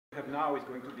Have now is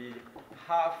going to be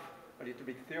half a little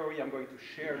bit theory. I'm going to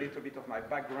share a little bit of my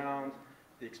background,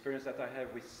 the experience that I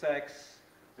have with sex,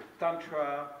 with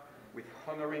tantra, with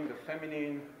honoring the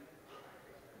feminine,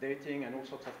 dating, and all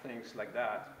sorts of things like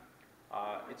that.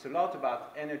 It's a lot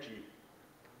about energy.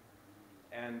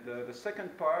 And the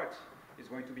second part is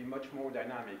going to be much more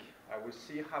dynamic. I will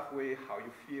see halfway how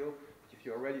you feel. If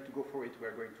you're ready to go for it,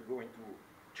 we're going to go into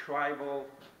tribal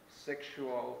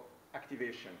sexual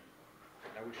activation.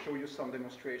 I will show you some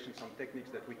demonstrations, some techniques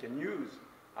that we can use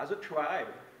as a tribe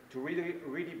to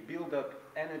really build up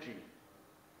energy.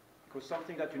 Because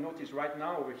something that you notice right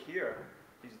now over here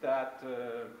is that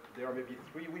there are maybe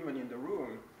 3 women in the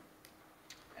room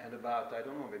and about, I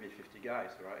don't know, maybe 50 guys,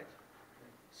 right?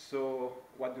 So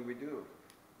what do? Do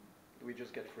we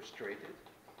just get frustrated?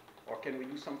 Or can we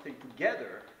do something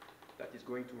together that is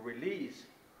going to release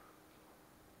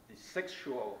these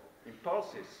sexual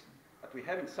impulses that we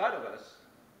have inside of us?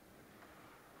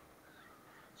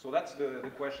 So that's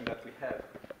the question that we have.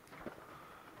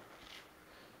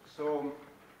 So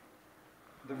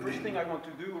the first thing I want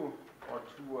to do, or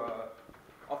to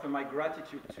offer my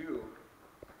gratitude to,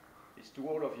 is to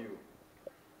all of you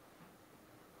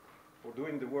for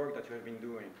doing the work that you have been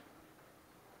doing.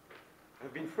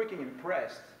 I've been freaking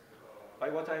impressed by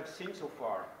what I have seen so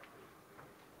far,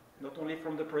 not only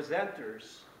from the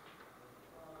presenters,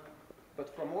 but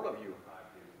from all of you.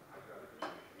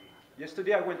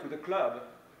 Yesterday I went to the club,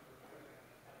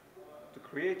 to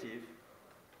Creative,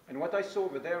 and what I saw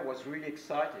over there was really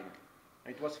exciting.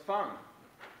 It was fun.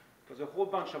 It was a whole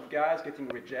bunch of guys getting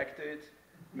rejected,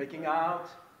 making out,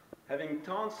 having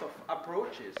tons of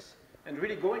approaches, and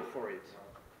really going for it.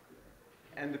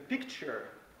 And the picture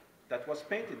that was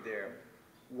painted there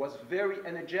was very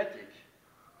energetic.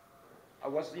 I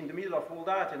was in the middle of all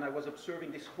that, and I was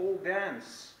observing this whole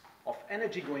dance of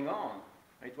energy going on.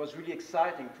 It was really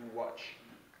exciting to watch.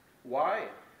 Why?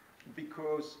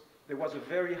 Because there was a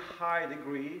very high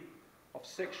degree of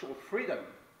sexual freedom.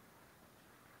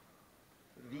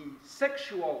 The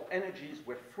sexual energies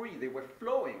were free, they were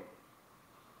flowing.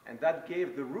 And that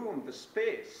gave the room, the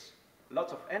space,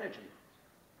 lots of energy.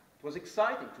 It was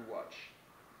exciting to watch.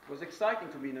 It was exciting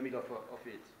to be in the middle of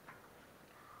it.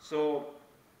 So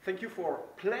thank you for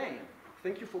playing.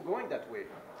 Thank you for going that way.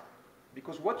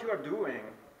 Because what you are doing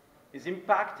is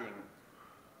impacting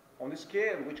on a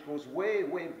scale which goes way,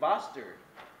 way vaster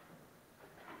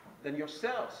than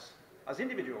yourselves as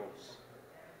individuals.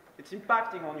 It's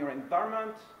impacting on your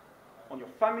environment, on your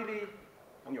family,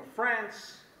 on your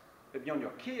friends, maybe on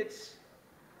your kids.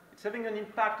 It's having an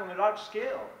impact on a large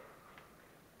scale.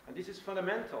 And this is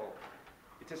fundamental.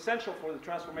 It's essential for the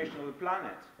transformation of the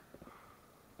planet.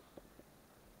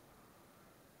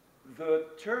 The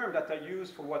term that I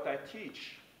use for what I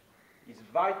teach is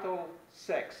vital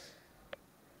sex.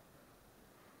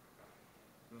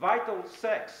 Vital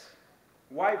sex.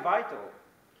 Why vital?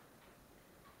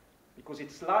 Because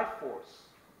it's life force.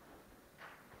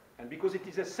 And because it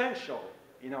is essential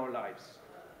in our lives.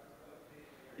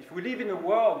 If we live in a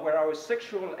world where our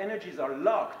sexual energies are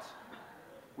locked,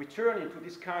 we turn into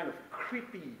this kind of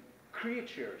creepy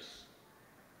creatures.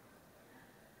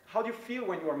 How do you feel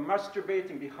when you are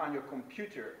masturbating behind your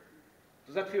computer?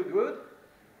 Does that feel good?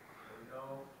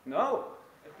 No. No?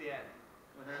 At the end.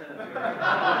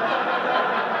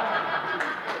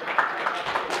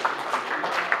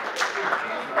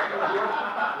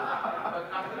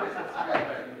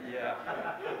 Yeah.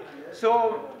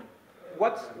 So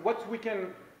what we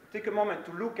can take a moment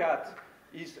to look at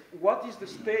is what is the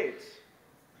state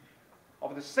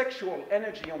of the sexual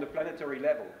energy on the planetary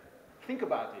level. Think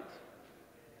about it.